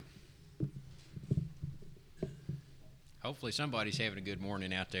Hopefully somebody's having a good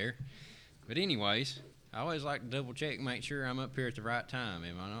morning out there. But anyways, I always like to double check and make sure I'm up here at the right time.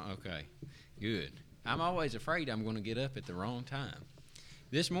 Am I not? Okay, good. I'm always afraid I'm going to get up at the wrong time.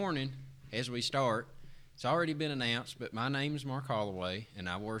 This morning, as we start, it's already been announced, but my name is Mark Holloway, and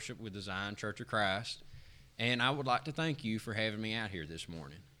I worship with the Zion Church of Christ. And I would like to thank you for having me out here this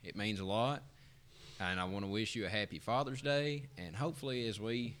morning. It means a lot, and I want to wish you a happy Father's Day, and hopefully as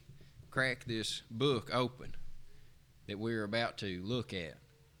we crack this book open that we're about to look at,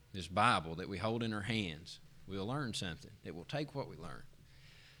 this Bible that we hold in our hands, we'll learn something that will take what we learn.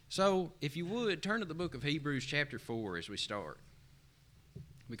 So, if you would, turn to the book of Hebrews chapter 4 as we start.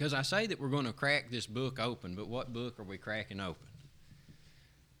 Because I say that we're going to crack this book open, but what book are we cracking open?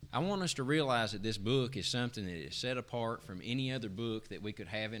 I want us to realize that this book is something that is set apart from any other book that we could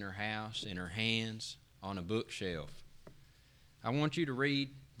have in our house, in our hands, on a bookshelf. I want you to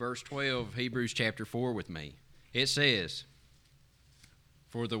read verse 12 of Hebrews chapter 4 with me. It says,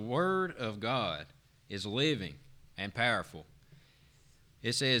 "For the word of God is living and powerful."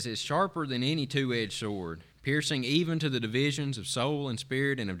 It says, "It's sharper than any two-edged sword, piercing even to the divisions of soul and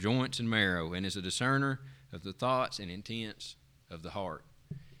spirit and of joints and marrow, and is a discerner of the thoughts and intents of the heart."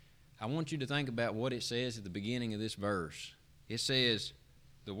 I want you to think about what it says at the beginning of this verse. It says,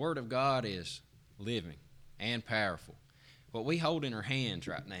 the Word of God is living and powerful. What we hold in our hands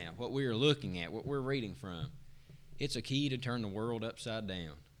right now, what we are looking at, what we're reading from, it's a key to turn the world upside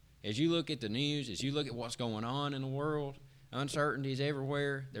down. As you look at the news, as you look at what's going on in the world, uncertainties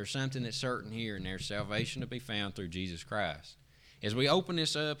everywhere, there's something that's certain here, and there's salvation to be found through Jesus Christ. As we open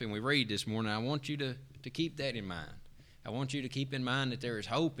this up and we read this morning, I want you to keep that in mind. I want you to keep in mind that there is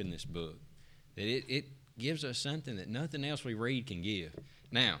hope in this book, that it gives us something that nothing else we read can give.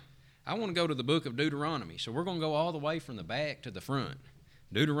 Now, I want to go to the book of Deuteronomy, so we're going to go all the way from the back to the front.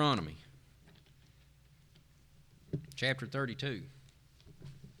 Deuteronomy, chapter 32,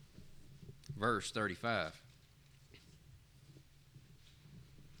 verse 35.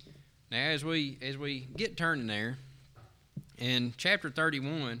 Now, as we get turning there, in chapter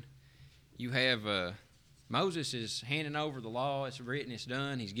 31, you have Moses is handing over the law. It's written, it's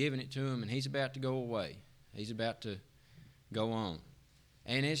done. He's giving it to him, and he's about to go away. He's about to go on.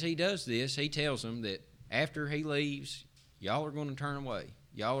 And as he does this, he tells them that after he leaves, y'all are going to turn away.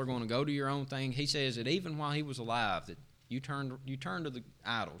 Y'all are going to go to your own thing. He says that even while he was alive, that you turned to the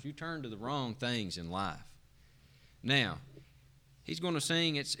idols. You turned to the wrong things in life. Now, he's going to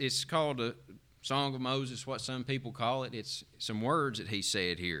sing. It's called a Song of Moses, what some people call it. It's some words that he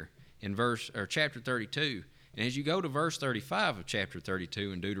said here in chapter 32. And as you go to verse 35 of chapter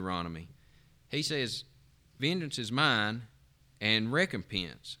 32 in Deuteronomy, he says, "Vengeance is mine and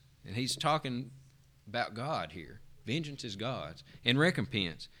recompense." And he's talking about God here. Vengeance is God's and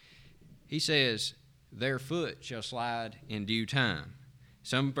recompense. He says, "Their foot shall slide in due time."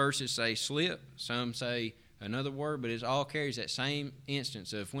 Some verses say slip, some say another word, but it all carries that same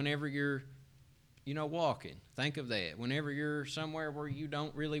instance of whenever you're walking. Think of that. Whenever you're somewhere where you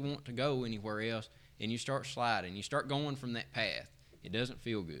don't really want to go anywhere else and you start sliding, you start going from that path, it doesn't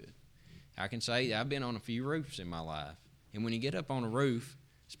feel good. I can say I've been on a few roofs in my life, and when you get up on a roof,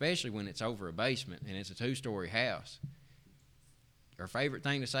 especially when it's over a basement and it's a 2-story house, our favorite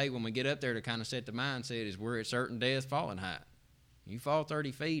thing to say when we get up there to kind of set the mindset is we're at certain death falling height. You fall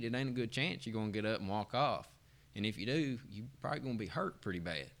 30 feet, it ain't a good chance you're going to get up and walk off. And if you do, you're probably going to be hurt pretty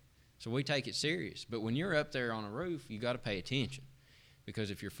bad. So we take it serious. But when you're up there on a roof, you got to pay attention.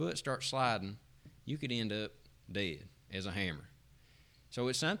 Because if your foot starts sliding, you could end up dead as a hammer. So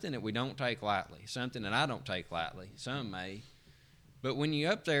it's something that we don't take lightly, something that I don't take lightly. Some may. But when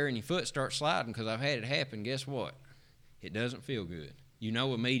you're up there and your foot starts sliding, because I've had it happen, guess what? It doesn't feel good. You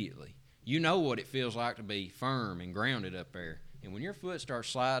know immediately. You know what it feels like to be firm and grounded up there. And when your foot starts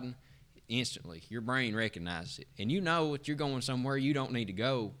sliding, instantly, your brain recognizes it. And you know that you're going somewhere you don't need to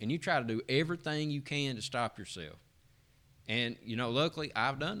go, and you try to do everything you can to stop yourself. And, luckily,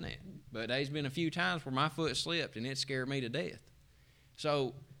 I've done that. But there's been a few times where my foot slipped, and it scared me to death.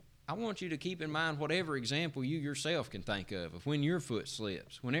 So I want you to keep in mind whatever example you yourself can think of when your foot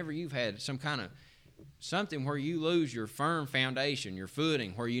slips, whenever you've had some kind of something where you lose your firm foundation, your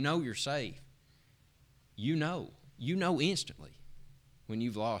footing, where you know you're safe. You know instantly when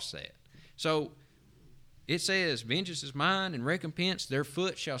you've lost that. So it says, "Vengeance is mine and recompense, their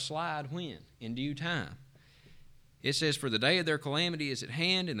foot shall slide when? In due time." It says, "For the day of their calamity is at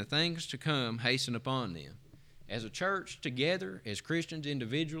hand, and the things to come hasten upon them." As a church together, as Christians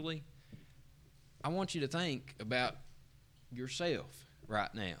individually, I want you to think about yourself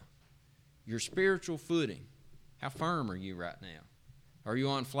right now. Your spiritual footing. How firm are you right now? Are you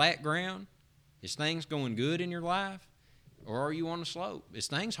on flat ground? Is things going good in your life? or are you on a slope? Is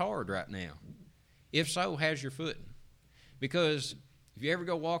things hard right now? If so, how's your footing? Because if you ever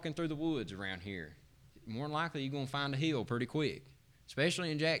go walking through the woods around here, more than likely you're going to find a hill pretty quick,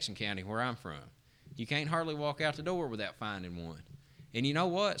 especially in Jackson County where I'm from. You can't hardly walk out the door without finding one. And you know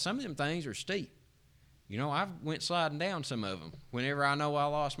what? Some of them things are steep. You know, I've went sliding down some of them whenever I know I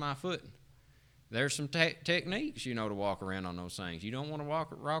lost my footing. There's some techniques, you know, to walk around on those things. You don't want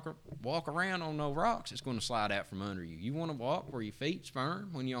to walk around on no rocks. It's going to slide out from under you. You want to walk where your feet's firm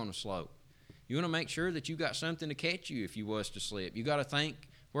when you're on a slope. You want to make sure that you got something to catch you if you was to slip. You got to think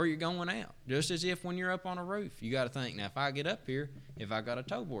where you're going out. Just as if when you're up on a roof, you got to think, now if I get up here, if I got a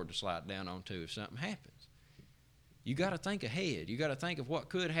toe board to slide down onto if something happens. You got to think ahead. You got to think of what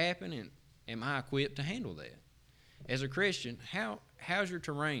could happen, and am I equipped to handle that? As a Christian, how's your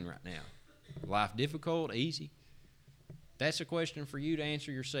terrain right now? Life difficult, easy? That's a question for you to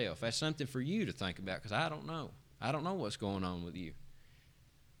answer yourself. That's something for you to think about, because I don't know. I don't know what's going on with you.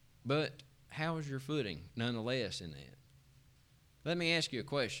 But how is your footing nonetheless in that? Let me ask you a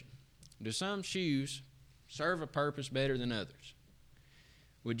question. Do some shoes serve a purpose better than others?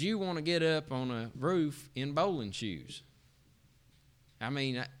 Would you want to get up on a roof in bowling shoes? I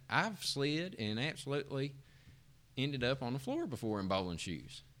mean, I've slid and absolutely ended up on the floor before in bowling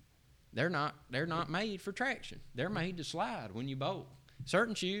shoes. They're not made for traction. They're made to slide when you bowl.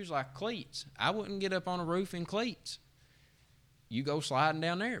 Certain shoes, like cleats, I wouldn't get up on a roof in cleats. You go sliding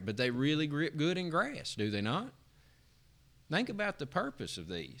down there, but they really grip good in grass, do they not? Think about the purpose of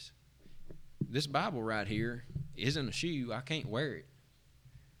these. This Bible right here isn't a shoe. I can't wear it.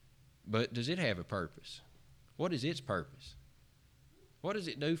 But does it have a purpose? What is its purpose? What does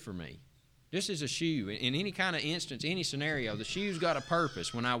it do for me? This is a shoe. In any kind of instance, any scenario, the shoe's got a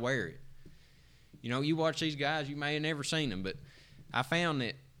purpose when I wear it. You know, you watch these guys, you may have never seen them, but I found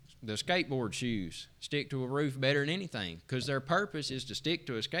that the skateboard shoes stick to a roof better than anything because their purpose is to stick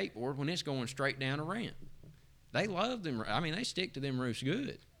to a skateboard when it's going straight down a ramp. They love them. I mean, they stick to them roofs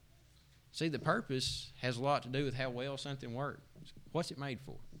good. See, the purpose has a lot to do with how well something works. What's it made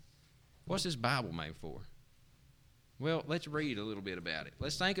for? What's this Bible made for? Well, let's read a little bit about it.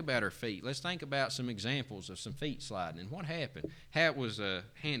 Let's think about our feet. Let's think about some examples of some feet sliding and what happened, how it was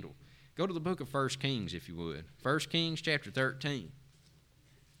handled. Go to the book of 1 Kings, if you would. 1 Kings chapter 13.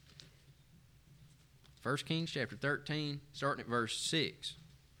 1 Kings chapter 13, starting at verse 6.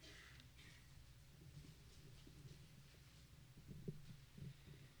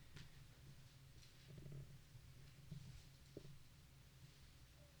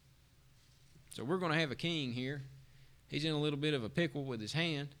 So we're going to have a king here. He's in a little bit of a pickle with his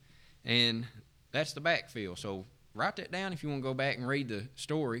hand, and that's the backfill. So write that down if you want to go back and read the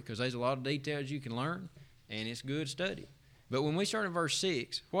story, because there's a lot of details you can learn, and it's good study. But when we start in verse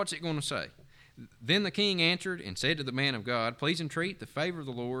 6, what's it going to say? Then the king answered and said to the man of God, please entreat the favor of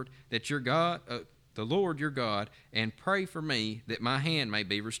the Lord, that your God, the Lord your God, and pray for me that my hand may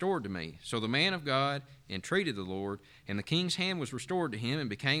be restored to me. So the man of God entreated the Lord, and the king's hand was restored to him and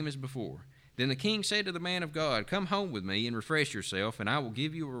became as before. Then the king said to the man of God, come home with me and refresh yourself, and I will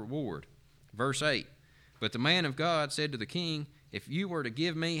give you a reward. Verse 8, but the man of God said to the king, if you were to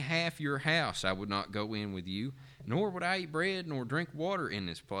give me half your house, I would not go in with you, nor would I eat bread nor drink water in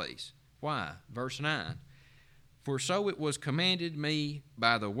this place. Why? Verse 9, for so it was commanded me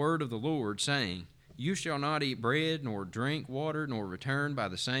by the word of the Lord, saying, you shall not eat bread nor drink water nor return by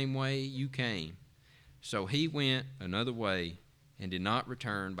the same way you came. So he went another way and did not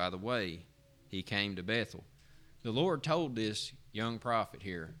return by the way he came to Bethel. The Lord told this young prophet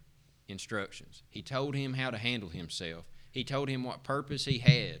here instructions. He told him how to handle himself. He told him what purpose he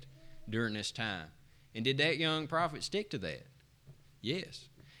had during this time. And did that young prophet stick to that? Yes.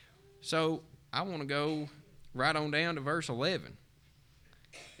 So I want to go right on down to verse 11.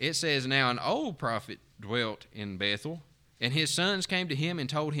 It says, now an old prophet dwelt in Bethel, and his sons came to him and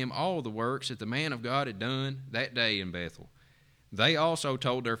told him all the works that the man of God had done that day in Bethel. They also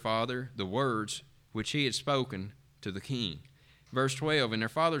told their father the words which he had spoken to the king. Verse 12, and their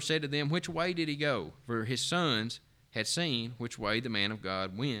father said to them, which way did he go? For his sons had seen which way the man of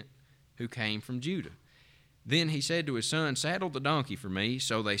God went, who came from Judah. Then he said to his son, saddle the donkey for me.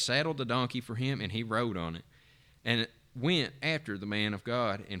 So they saddled the donkey for him, and he rode on it, and went after the man of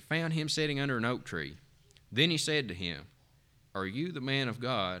God, and found him sitting under an oak tree. Then he said to him, are you the man of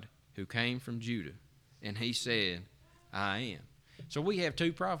God who came from Judah? And he said, I am. So we have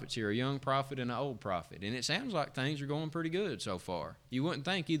two prophets here, a young prophet and an old prophet, and it sounds like things are going pretty good so far. You wouldn't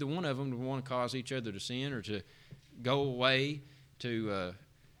think either one of them would want to cause each other to sin or to go away, to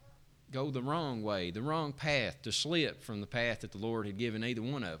go the wrong way, the wrong path, to slip from the path that the Lord had given either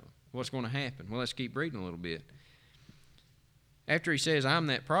one of them. What's going to happen? Well, let's keep reading a little bit. After he says, I'm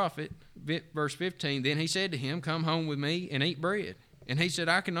that prophet, verse 15, then he said to him, come home with me and eat bread. And he said,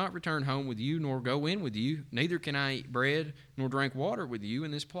 I cannot return home with you, nor go in with you, neither can I eat bread, nor drink water with you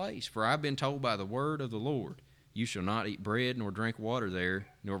in this place. For I've been told by the word of the Lord, you shall not eat bread, nor drink water there,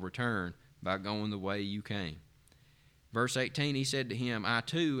 nor return by going the way you came. Verse 18, he said to him, I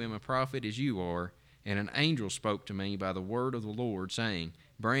too am a prophet as you are, and an angel spoke to me by the word of the Lord, saying,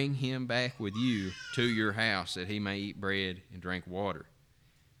 bring him back with you to your house, that he may eat bread and drink water.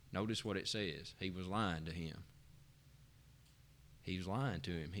 Notice what it says. He was lying to him. He's lying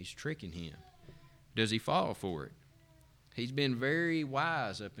to him. He's tricking him. Does he fall for it? He's been very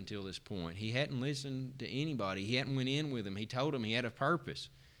wise up until this point. He hadn't listened to anybody. He hadn't went in with him. He told him he had a purpose.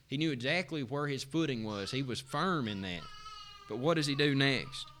 He knew exactly where his footing was. He was firm in that. But what does he do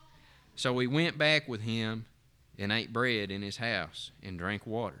next? So he went back with him and ate bread in his house and drank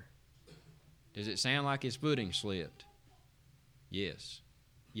water. Does it sound like his footing slipped? Yes.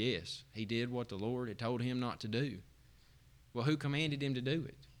 Yes, he did what the Lord had told him not to do. Well, who commanded him to do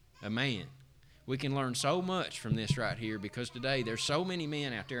it? A man. We can learn so much from this right here, because today there's so many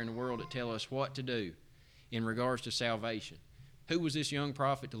men out there in the world that tell us what to do in regards to salvation. Who was this young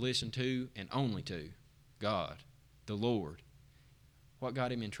prophet to listen to and only to? God, the Lord. What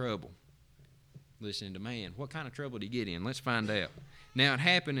got him in trouble? Listening to man. What kind of trouble did he get in? Let's find out. Now it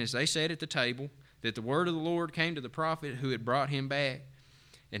happened as they sat at the table that the word of the Lord came to the prophet who had brought him back.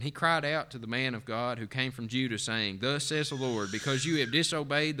 And he cried out to the man of God who came from Judah, saying, thus says the Lord, because you have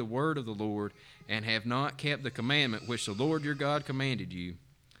disobeyed the word of the Lord, and have not kept the commandment which the Lord your God commanded you,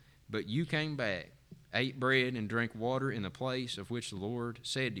 but you came back, ate bread and drank water in the place of which the Lord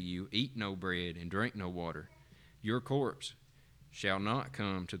said to you, eat no bread and drink no water. Your corpse shall not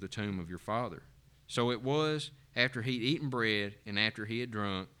come to the tomb of your father. So it was, after he'd eaten bread and after he had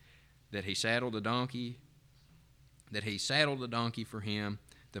drunk, that he saddled a donkey for him,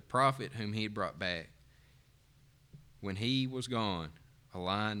 the prophet whom he had brought back. When he was gone, a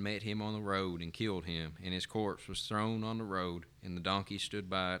lion met him on the road and killed him, and his corpse was thrown on the road, and the donkey stood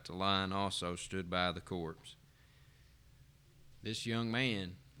by it. The lion also stood by the corpse. This young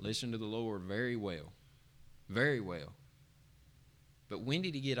man listened to the Lord very well, very well. But when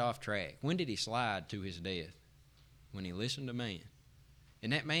did he get off track? When did he slide to his death? When he listened to man.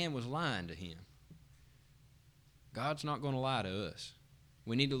 And that man was lying to him. God's not going to lie to us.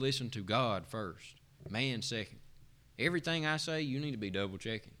 We need to listen to God first, man second. Everything I say, you need to be double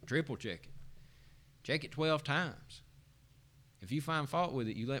checking, triple checking. Check it 12 times. If you find fault with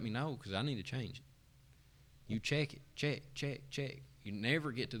it, you let me know, because I need to change it. You check it, check. You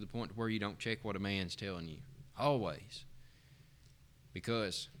never get to the point where you don't check what a man's telling you. Always.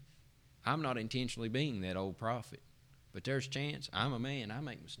 Because I'm not intentionally being that old prophet. But there's a chance. I'm a man. I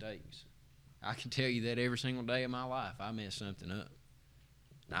make mistakes. I can tell you that every single day of my life I mess something up.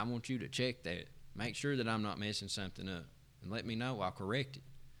 And I want you to check that. Make sure that I'm not messing something up. And let me know. I'll correct it.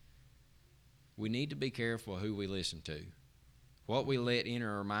 We need to be careful who we listen to. What we let enter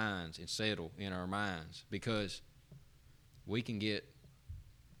our minds and settle in our minds. Because we can get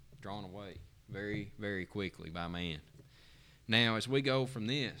drawn away very, very quickly by man. Now, as we go from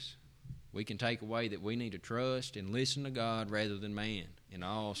this, we can take away that we need to trust and listen to God rather than man in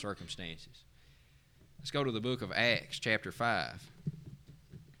all circumstances. Let's go to the book of Acts, chapter 5.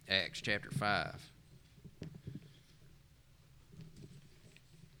 Acts, chapter 5.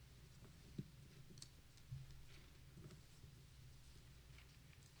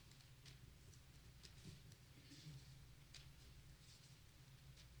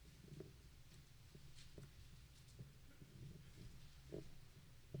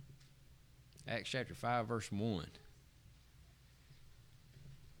 Acts chapter 5, verse 1.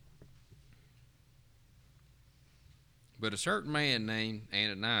 But a certain man named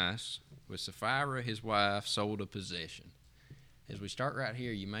Ananias, with Sapphira his wife, sold a possession. As we start right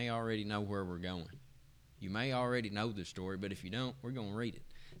here, you may already know where we're going. You may already know the story, but if you don't, we're going to read it.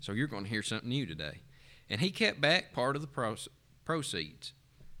 So you're going to hear something new today. And he kept back part of the proceeds.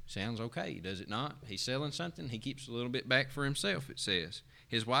 Sounds okay, does it not? He's selling something, he keeps a little bit back for himself, it says.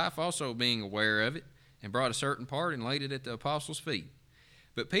 His wife also being aware of it, and brought a certain part and laid it at the apostles' feet.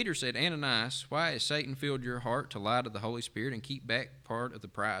 But Peter said, Ananias, why has Satan filled your heart to lie to the Holy Spirit and keep back part of the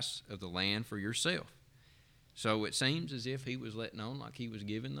price of the land for yourself? So it seems as if he was letting on like he was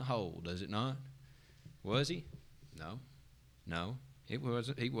giving the whole, does it not? Was he? No, it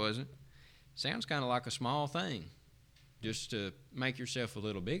wasn't. He wasn't. Sounds kind of like a small thing, just to make yourself a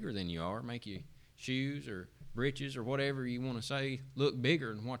little bigger than you are, make your shoes or breeches or whatever you want to say look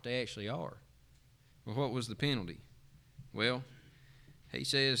bigger than what they actually are. Well, what was the penalty? Well, He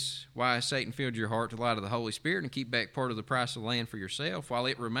says, why has Satan filled your heart to lie to the Holy Spirit and keep back part of the price of the land for yourself? While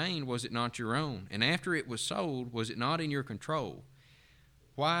it remained, was it not your own? And after it was sold, was it not in your control?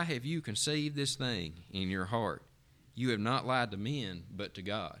 Why have you conceived this thing in your heart? You have not lied to men, but to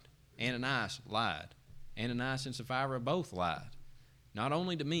God. Ananias lied. Ananias and Sapphira both lied, not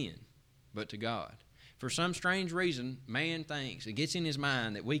only to men, but to God. For some strange reason, man thinks, it gets in his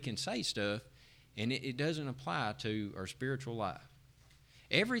mind that we can say stuff, and it doesn't apply to our spiritual life.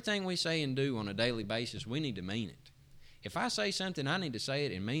 Everything we say and do on a daily basis, we need to mean it. If I say something, I need to say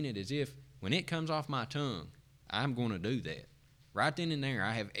it and mean it as if when it comes off my tongue, I'm going to do that. Right then and there,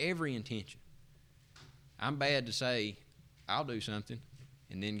 I have every intention. I'm bad to say, I'll do something,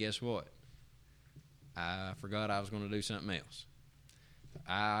 and then guess what? I forgot I was going to do something else.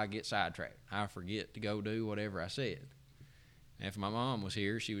 I get sidetracked. I forget to go do whatever I said. If my mom was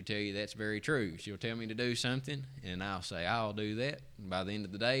here, she would tell you that's very true. She'll tell me to do something, and I'll say, I'll do that. And by the end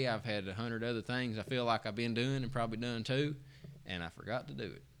of the day, I've had 100 other things I feel like I've been doing and probably done too, and I forgot to do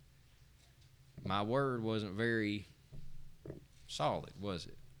it. My word wasn't very solid, was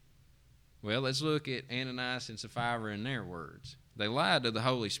it? Well, let's look at Ananias and Sapphira and their words. They lied to the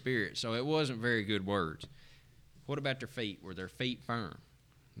Holy Spirit, so it wasn't very good words. What about their feet? Were their feet firm?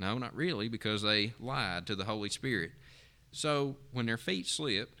 No, not really, because they lied to the Holy Spirit. So when their feet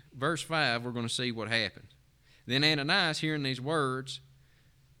slipped, verse 5, we're going to see what happened. Then Ananias, hearing these words,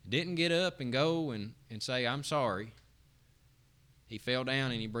 didn't get up and go and say, I'm sorry. He fell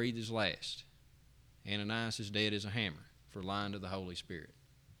down and he breathed his last. Ananias is dead as a hammer for lying to the Holy Spirit.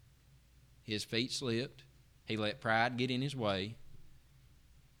 His feet slipped. He let pride get in his way,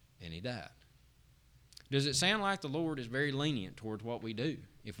 and he died. Does it sound like the Lord is very lenient towards what we do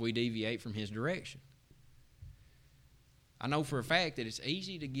if we deviate from his direction? I know for a fact that it's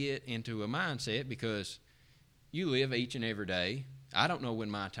easy to get into a mindset because you live each and every day. I don't know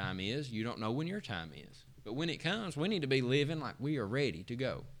when my time is. You don't know when your time is. But when it comes, we need to be living like we are ready to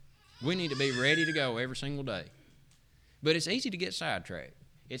go. We need to be ready to go every single day. But it's easy to get sidetracked.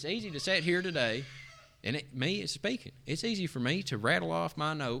 It's easy to sit here today, and me is speaking. It's easy for me to rattle off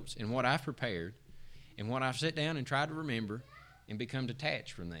my notes and what I've prepared and what I've sat down and tried to remember and become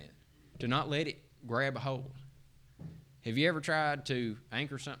detached from that, to not let it grab a hold. Have you ever tried to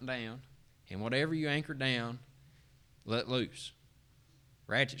anchor something down, and whatever you anchor down, let loose?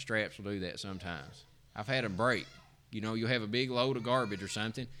 Ratchet straps will do that sometimes. I've had them break. You know, you'll have a big load of garbage or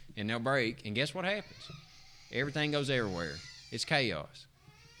something, and they'll break, and guess what happens? Everything goes everywhere. It's chaos.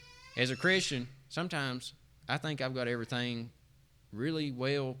 As a Christian, sometimes I think I've got everything really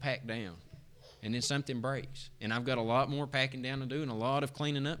well packed down, and then something breaks, and I've got a lot more packing down to do and a lot of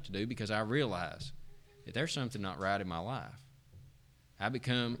cleaning up to do because I realize that there's something not right in my life. I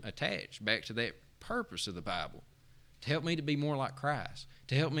become attached back to that purpose of the Bible, to help me to be more like Christ,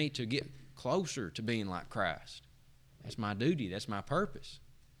 to help me to get closer to being like Christ. That's my duty. That's my purpose.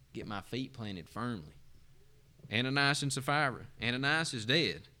 Get my feet planted firmly. Ananias and Sapphira. Ananias is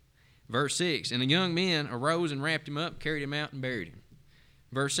dead. Verse 6, and the young men arose and wrapped him up, carried him out, and buried him.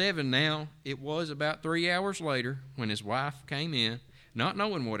 Verse 7, now it was about 3 hours later when his wife came in, not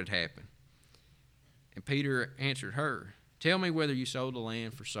knowing what had happened. And Peter answered her, tell me whether you sold the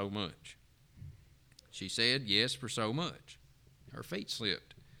land for so much. She said, yes, for so much. Her feet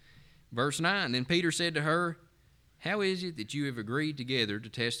slipped. Verse 9, then Peter said to her, how is it that you have agreed together to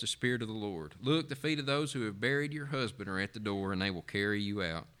test the Spirit of the Lord? Look, the feet of those who have buried your husband are at the door, and they will carry you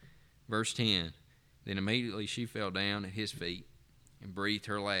out. Verse 10, then immediately she fell down at his feet and breathed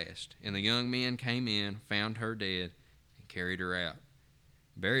her last. And the young men came in, found her dead, and carried her out,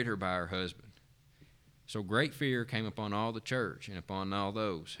 buried her by her husband. So great fear came upon all the church and upon all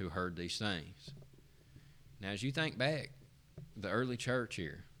those who heard these things. Now, as you think back, the early church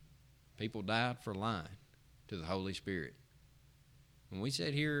here, people died for lying to the Holy Spirit. When we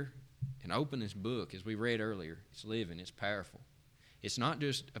sit here and open this book, as we read earlier, it's living, it's powerful. It's not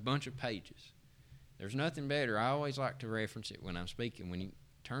just a bunch of pages. There's nothing better. I always like to reference it when I'm speaking. When you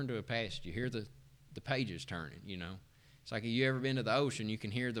turn to a passage, you hear the pages turning, you know. It's like, have you ever been to the ocean? You can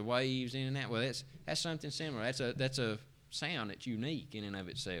hear the waves in and out. Well, that's something similar. That's a sound that's unique in and of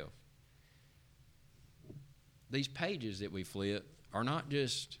itself. These pages that we flip are not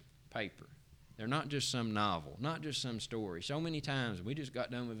just paper. They're not just some novel, not just some story. So many times, we just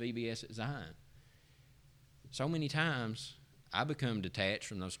got done with VBS at Zion. So many times, I become detached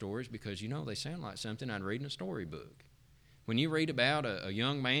from those stories because, you know, they sound like something I'd read in a storybook. When you read about a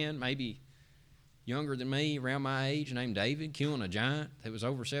young man, maybe younger than me, around my age, named David, killing a giant that was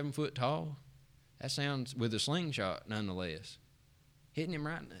over 7 foot tall, that sounds, with a slingshot nonetheless, hitting him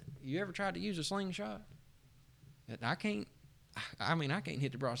right in the... You ever tried to use a slingshot? I can't I mean, I can't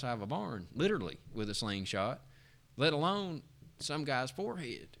hit the broadside of a barn, literally, with a slingshot, let alone some guy's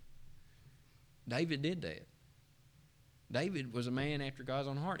forehead. David did that. David was a man after God's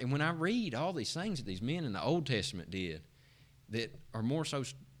own heart. And when I read all these things that these men in the Old Testament did that are more so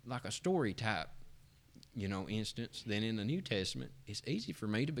like a story type, instance than in the New Testament, it's easy for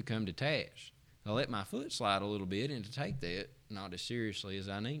me to become detached. I let my foot slide a little bit and to take that not as seriously as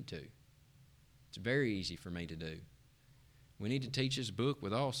I need to. It's very easy for me to do. We need to teach this book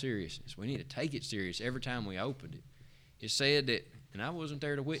with all seriousness. We need to take it serious every time we open it. It's said that, and I wasn't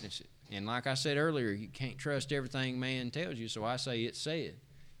there to witness it, and like I said earlier, you can't trust everything man tells you, so I say it's said.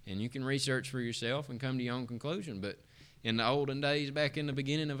 And you can research for yourself and come to your own conclusion. But in the olden days, back in the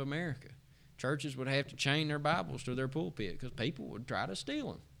beginning of America, churches would have to chain their Bibles to their pulpit because people would try to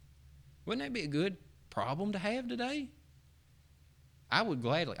steal them. Wouldn't that be a good problem to have today? I'd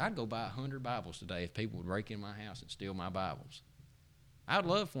go buy 100 Bibles today if people would break in my house and steal my Bibles. I'd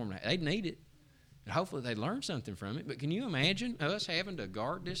love for them to. They'd need it. And hopefully they'd learn something from it. But can you imagine us having to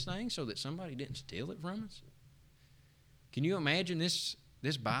guard this thing so that somebody didn't steal it from us? Can you imagine this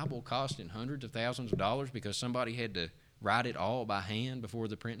Bible costing hundreds of thousands of dollars because somebody had to write it all by hand before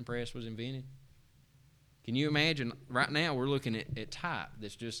the printing press was invented? Can you imagine, right now we're looking at type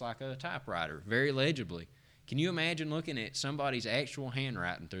that's just like a typewriter, very legibly. Can you imagine looking at somebody's actual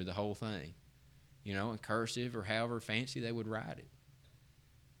handwriting through the whole thing? In cursive or however fancy they would write it.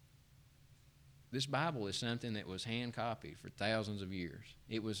 This Bible is something that was hand-copied for thousands of years.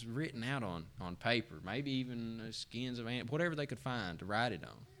 It was written out on paper, maybe even skins of animals, whatever they could find to write it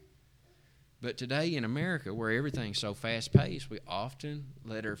on. But today in America, where everything's so fast-paced, we often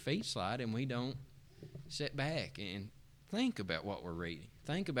let our feet slide and we don't sit back and think about what we're reading.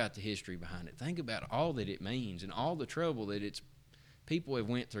 Think about the history behind it. Think about all that it means and all the trouble that its people have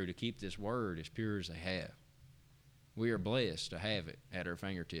went through to keep this word as pure as they have. We are blessed to have it at our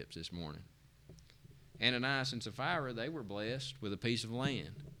fingertips this morning. Ananias and Sapphira, they were blessed with a piece of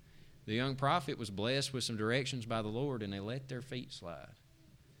land. The young prophet was blessed with some directions by the Lord, and they let their feet slide.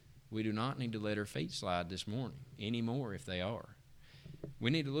 We do not need to let our feet slide this morning anymore if they are. We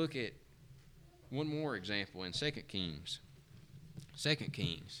need to look at one more example in 2 Kings. 2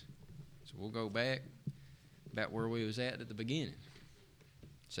 Kings. So we'll go back about where we was at the beginning.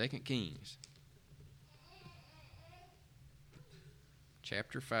 2 Kings.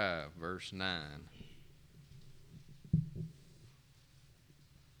 Chapter 5, verse 9.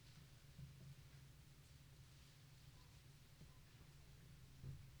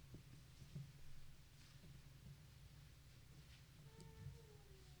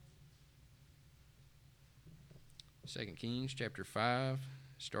 2 Kings chapter 5,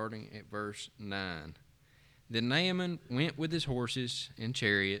 starting at verse 9. Then Naaman went with his horses and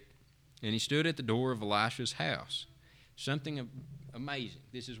chariot, and he stood at the door of Elisha's house. Something amazing.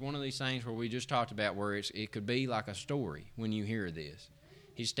 This is one of these things where we just talked about where it could be like a story when you hear this.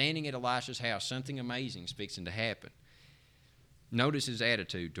 He's standing at Elisha's house. Something amazing is fixing to happen. Notice his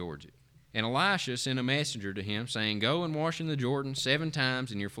attitude towards it. And Elisha sent a messenger to him, saying, Go and wash in the Jordan 7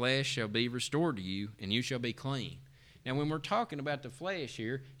 times, and your flesh shall be restored to you, and you shall be clean. Now, when we're talking about the flesh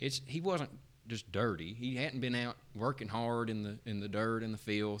here, he wasn't just dirty. He hadn't been out working hard in the dirt and the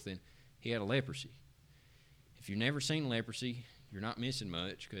filth, and he had a leprosy. If you've never seen leprosy, you're not missing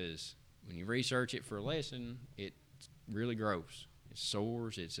much, because when you research it for a lesson, it's really gross. It's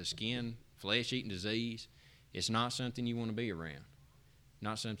sores. It's a skin, flesh-eating disease. It's not something you want to be around.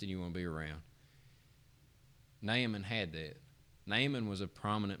 Not something you want to be around. Naaman had that. Naaman was a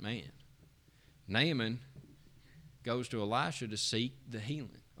prominent man. Naaman goes to Elisha to seek the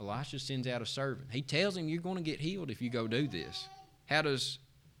healing. Elisha sends out a servant. He tells him, you're going to get healed if you go do this. How does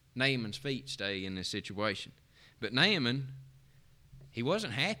Naaman's feet stay in this situation? But Naaman, he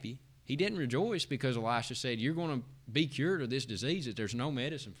wasn't happy. He didn't rejoice because Elisha said, you're going to be cured of this disease that there's no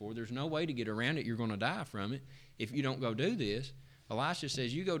medicine for. There's no way to get around it. You're going to die from it if you don't go do this. Elisha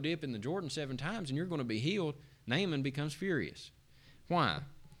says, you go dip in the Jordan 7 times and you're going to be healed. Naaman becomes furious. Why?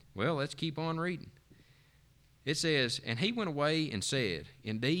 Well, let's keep on reading. It says, And he went away and said,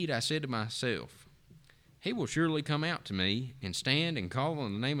 Indeed, I said to myself, He will surely come out to me and stand and call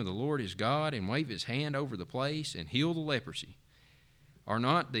on the name of the Lord his God and wave his hand over the place and heal the leprosy. Are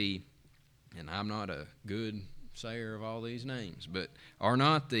not the, and I'm not a good sayer of all these names, but are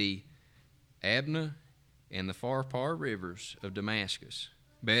not the Abana and the Pharpar rivers of Damascus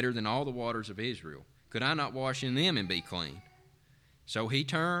better than all the waters of Israel? Could I not wash in them and be clean? So he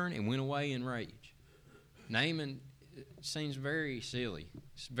turned and went away in rage. Naaman seems very silly.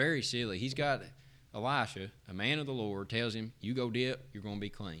 It's very silly. He's got Elisha, a man of the Lord, tells him, you go dip, you're going to be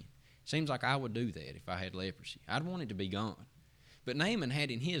clean. Seems like I would do that if I had leprosy. I'd want it to be gone. But Naaman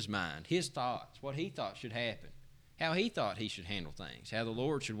had in his mind, his thoughts, what he thought should happen, how he thought he should handle things, how the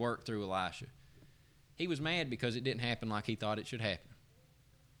Lord should work through Elisha. He was mad because it didn't happen like he thought it should happen.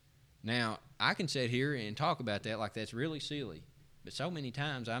 Now, I can sit here and talk about that like that's really silly, but so many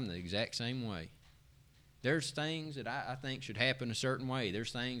times I'm the exact same way. There's things that I think should happen a certain way.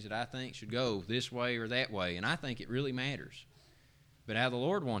 There's things that I think should go this way or that way, and I think it really matters. But how the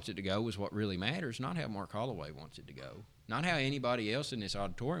Lord wants it to go is what really matters, not how Mark Holloway wants it to go, not how anybody else in this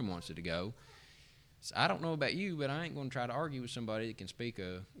auditorium wants it to go. So I don't know about you, but I ain't going to try to argue with somebody that can speak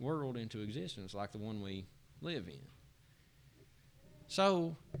a world into existence like the one we live in.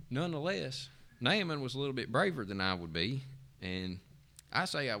 So, nonetheless, Naaman was a little bit braver than I would be, and I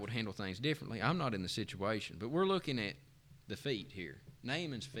say I would handle things differently. I'm not in the situation, but we're looking at the feet here.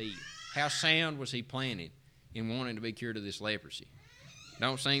 Naaman's feet. How sound was he planted in wanting to be cured of this leprosy?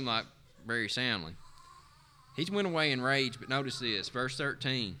 Don't seem like very soundly. He went away in rage, but notice this, verse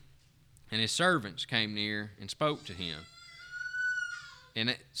 13. And his servants came near and spoke to him. And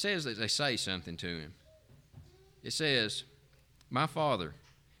it says that they say something to him. It says, my father,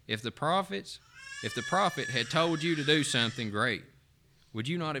 if the prophet had told you to do something great, would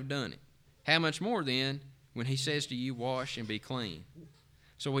you not have done it? How much more then when he says to you, wash and be clean?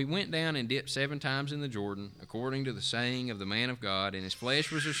 So he went down and dipped 7 times in the Jordan, according to the saying of the man of God, and his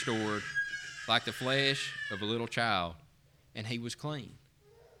flesh was restored like the flesh of a little child, and he was clean.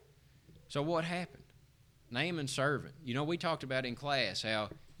 So what happened? Naaman's servant. You know, we talked about in class how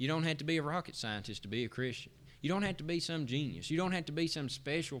you don't have to be a rocket scientist to be a Christian. You don't have to be some genius. You don't have to be some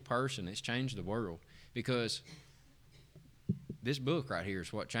special person that's changed the world, because this book right here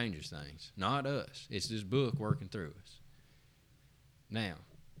is what changes things, not us. It's this book working through us. Now,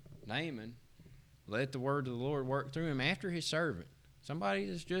 Naaman let the word of the Lord work through him after his servant, somebody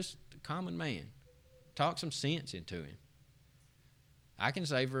that's just a common man, talk some sense into him. I can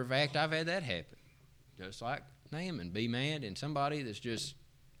say for a fact I've had that happen, just like Naaman, be mad, and somebody that's just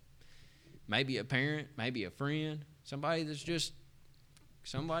maybe a parent, maybe a friend, somebody that's just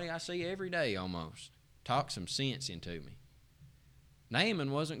somebody I see every day almost, talk some sense into me.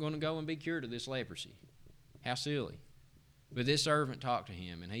 Naaman wasn't going to go and be cured of this leprosy. How silly. But this servant talked to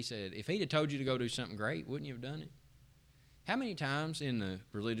him, and he said, if he'd have told you to go do something great, wouldn't you have done it? How many times in the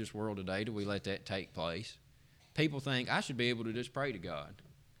religious world today do we let that take place? People think, I should be able to just pray to God.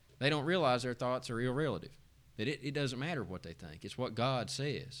 They don't realize their thoughts are irrelative, that it doesn't matter what they think. It's what God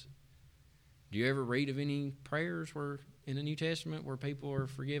says. Do you ever read of any prayers where in the New Testament where people are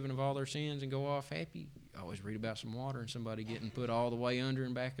forgiven of all their sins and go off happy? You always read about some water and somebody getting put all the way under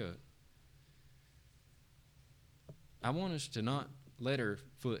and back up. I want us to not let our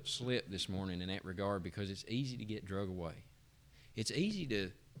foot slip this morning in that regard, because it's easy to get drug away. It's easy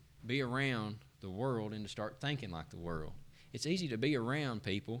to be around the world and to start thinking like the world. It's easy to be around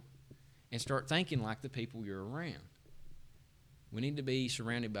people and start thinking like the people you're around. We need to be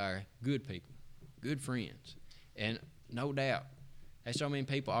surrounded by good people, good friends. And no doubt, there's so many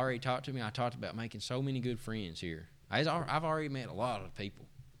people already talked to me. I talked about making so many good friends here. I've already met a lot of people,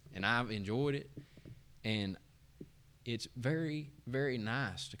 and I've enjoyed it. And it's very, very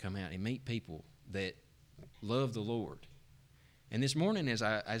nice to come out and meet people that love the Lord. And this morning, as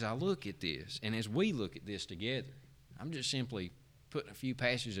I look at this, and as we look at this together, I'm just simply putting a few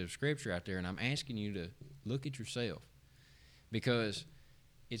passages of Scripture out there, and I'm asking you to look at yourself. Because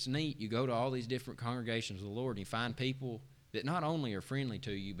it's neat. You go to all these different congregations of the Lord, and you find people that not only are friendly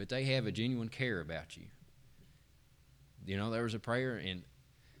to you, but they have a genuine care about you. You know, there was a prayer, and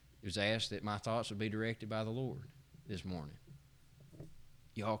it was asked that my thoughts would be directed by the Lord this morning.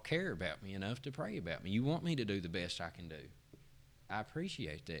 Y'all care about me enough to pray about me. You want me to do the best I can do. I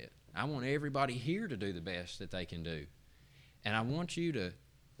appreciate that. I want everybody here to do the best that they can do. And I want you to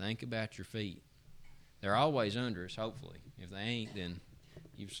think about your feet. They're always under us, hopefully. If they ain't, then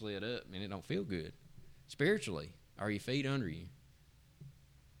you've slid up and it don't feel good. Spiritually, are your feet under you?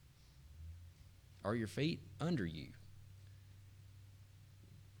 Are your feet under you?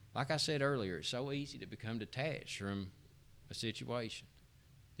 Like I said earlier, it's so easy to become detached from a situation.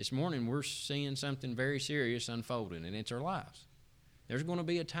 This morning, we're seeing something very serious unfolding, and it's our lives. There's going to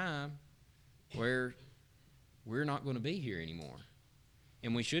be a time where we're not going to be here anymore.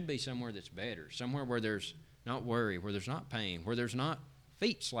 And we should be somewhere that's better, somewhere where there's not worry, where there's not pain, where there's not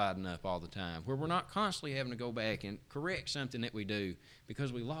feet sliding up all the time, where we're not constantly having to go back and correct something that we do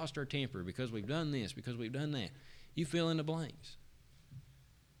because we lost our temper, because we've done this, because we've done that. You fill in the blanks.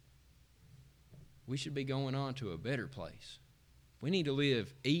 We should be going on to a better place. We need to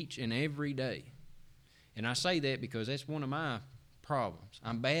live each and every day. And I say that because that's one of my problems.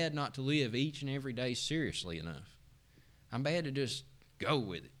 I'm bad not to live each and every day seriously enough. I'm bad to just go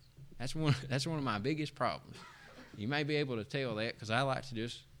with it. That's one of my biggest problems. You may be able to tell that because I like to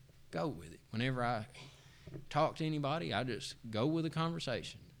just go with it. Whenever I talk to anybody, I just go with the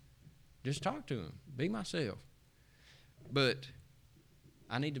conversation. Just talk to them. Be myself. But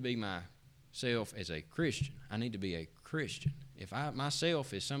I need to be myself as a Christian. I need to be a Christian. If I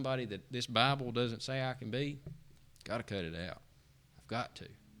myself is somebody that this Bible doesn't say I can be, got to cut it out. I've got to.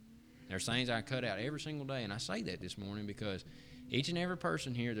 There's things I cut out every single day, and I say that this morning because each and every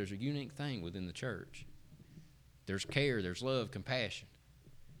person here, there's a unique thing within the church. There's care, there's love, compassion.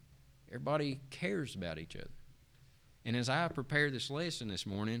 Everybody cares about each other. And as I prepare this lesson this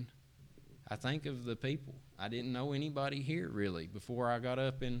morning, I think of the people. I didn't know anybody here really before I got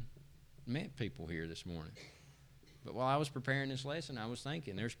up and met people here this morning. But while I was preparing this lesson, I was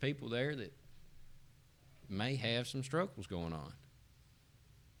thinking there's people there that may have some struggles going on.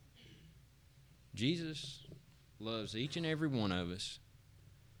 Jesus loves each and every one of us,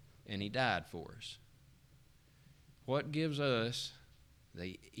 and he died for us. What gives us,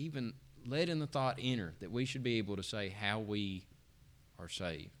 they even letting the thought enter that we should be able to say how we are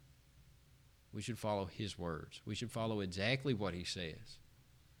saved. We should follow his words. We should follow exactly what he says.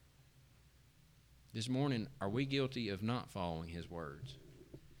 This morning, are we guilty of not following his words?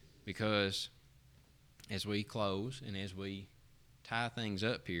 Because as we close and as we tie things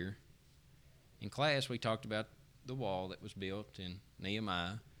up here, in class we talked about the wall that was built in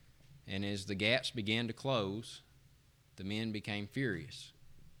Nehemiah, and as the gaps began to close, the men became furious.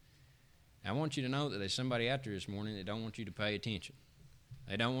 I want you to know that there's somebody out there this morning that don't want you to pay attention.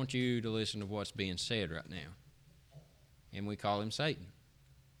 They don't want you to listen to what's being said right now. And we call him Satan.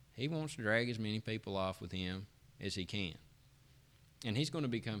 He wants to drag as many people off with him as he can. And he's going to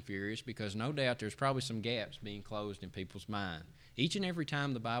become furious because no doubt there's probably some gaps being closed in people's mind. Each and every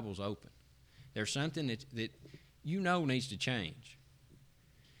time the Bible's open, there's something that you know needs to change.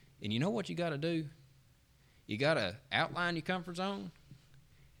 And you know what you got to do? You got to outline your comfort zone.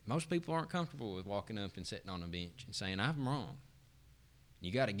 Most people aren't comfortable with walking up and sitting on a bench and saying, I'm wrong.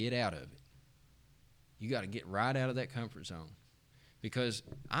 You got to get out of it. You got to get right out of that comfort zone. Because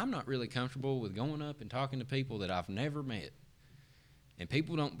I'm not really comfortable with going up and talking to people that I've never met. And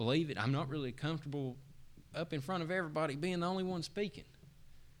people don't believe it. I'm not really comfortable up in front of everybody being the only one speaking.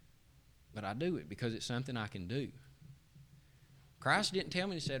 But I do it because it's something I can do. Christ didn't tell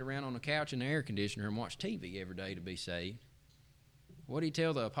me to sit around on a couch in the air conditioner and watch TV every day to be saved. What did he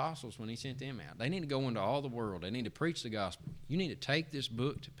tell the apostles when he sent them out? They need to go into all the world. They need to preach the gospel. You need to take this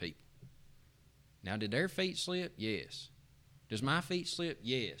book to people. Now, did their feet slip? Yes. Does my feet slip?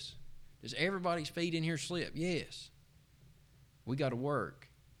 Yes. Does everybody's feet in here slip? Yes. We got to work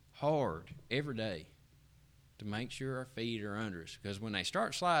hard every day to make sure our feet are under us. Because when they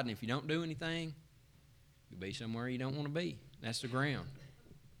start sliding, if you don't do anything, you'll be somewhere you don't want to be. That's the ground.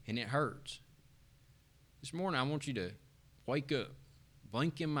 And it hurts. This morning, I want you to wake up,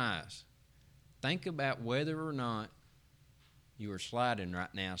 blink your eyes, think about whether or not you are sliding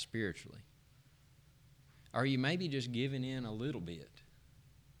right now spiritually. Or you maybe just giving in a little bit.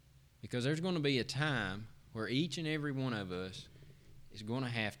 Because there's going to be a time where each and every one of us is going to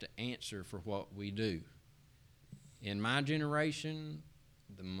have to answer for what we do. In my generation,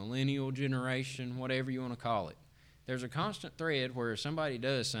 the millennial generation, whatever you want to call it, there's a constant thread where if somebody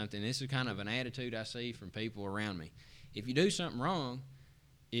does something, this is kind of an attitude I see from people around me. If you do something wrong,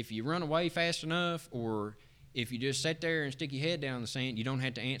 if you run away fast enough, or if you just sit there and stick your head down in the sand, you don't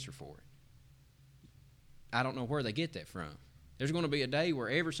have to answer for it. I don't know where they get that from. There's going to be a day where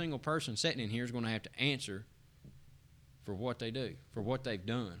every single person sitting in here is going to have to answer for what they do, for what they've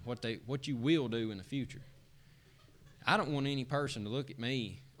done, what you will do in the future. I don't want any person to look at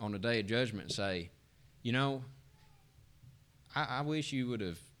me on the day of judgment and say, you know, I wish you would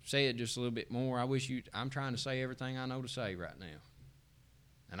have said just a little bit more. I'm trying to say everything I know to say right now.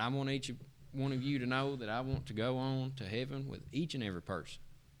 And I want each one of you to know that I want to go on to heaven with each and every person.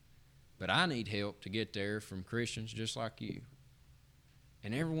 But I need help to get there from Christians just like you.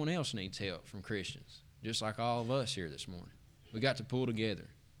 And everyone else needs help from Christians, just like all of us here this morning. We got to pull together.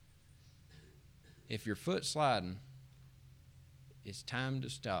 If your foot's sliding, it's time to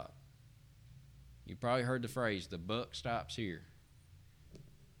stop. You probably heard the phrase, the buck stops here.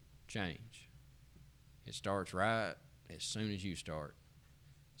 Change. It starts right as soon as you start.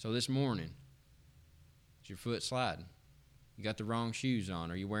 So this morning, is your foot sliding? You got the wrong shoes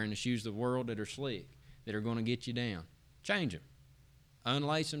on. Are you wearing the shoes of the world that are slick, that are going to get you down? Change them.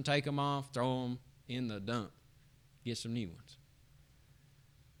 Unlace them, take them off, throw them in the dump. Get some new ones.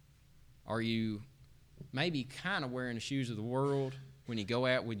 Are you maybe kind of wearing the shoes of the world when you go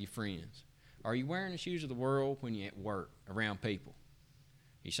out with your friends? Are you wearing the shoes of the world when you're at work around people?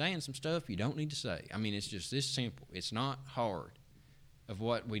 You're saying some stuff you don't need to say. I mean, it's just this simple. It's not hard of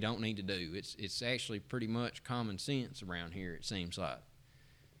what we don't need to do. It's actually pretty much common sense around here, it seems like.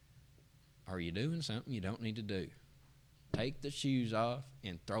 Are you doing something you don't need to do? Take the shoes off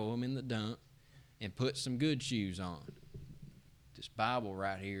and throw them in the dump and put some good shoes on. This Bible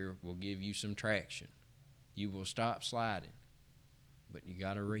right here will give you some traction. You will stop sliding, but you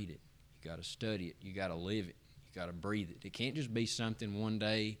got to read it. You got to study it. You got to live it. You got to breathe it. It can't just be something one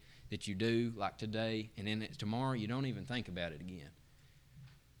day that you do, like today, and then tomorrow you don't even think about it again.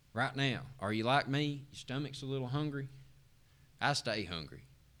 Right now, are you like me? Your stomach's a little hungry? I stay hungry,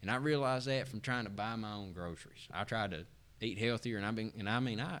 and I realize that from trying to buy my own groceries. I try to eat healthier, and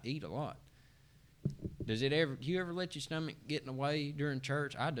I eat a lot. Do you ever let your stomach get in the way during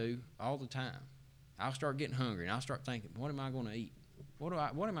church? I do all the time. I'll start getting hungry, and I'll start thinking, what am I going to eat? What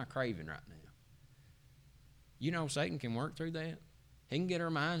am I craving right now? You know, Satan can work through that. He can get our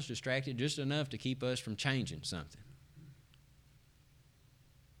minds distracted just enough to keep us from changing something.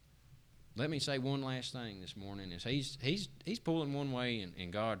 Let me say one last thing this morning is he's pulling one way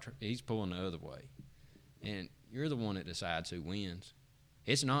and God he's pulling the other way. And you're the one that decides who wins.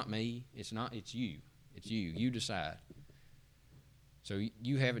 It's not me. It's you. It's you. You decide. So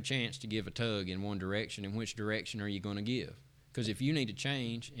you have a chance to give a tug in one direction. In which direction are you going to give? Because if you need to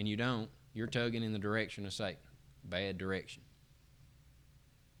change and you don't, you're tugging in the direction of Satan. Bad direction.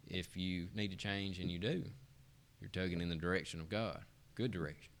 If you need to change and you do, you're tugging in the direction of God. Good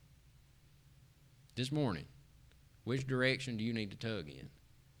direction. This morning, which direction do you need to tug in?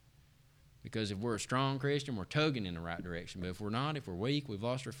 Because if we're a strong Christian, we're tugging in the right direction. But if we're not, if we're weak, we've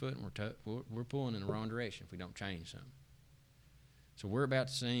lost our foot, and we're pulling in the wrong direction if we don't change something. So we're about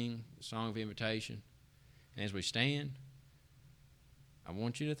to sing the song of invitation. And as we stand, I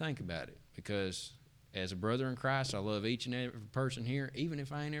want you to think about it. Because as a brother in Christ, I love each and every person here, even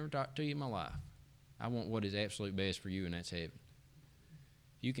if I ain't ever talked to you in my life. I want what is absolute best for you, and that's heaven.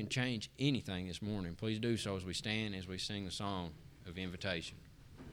 If you can change anything this morning, please do so as we stand, as we sing the song of invitation.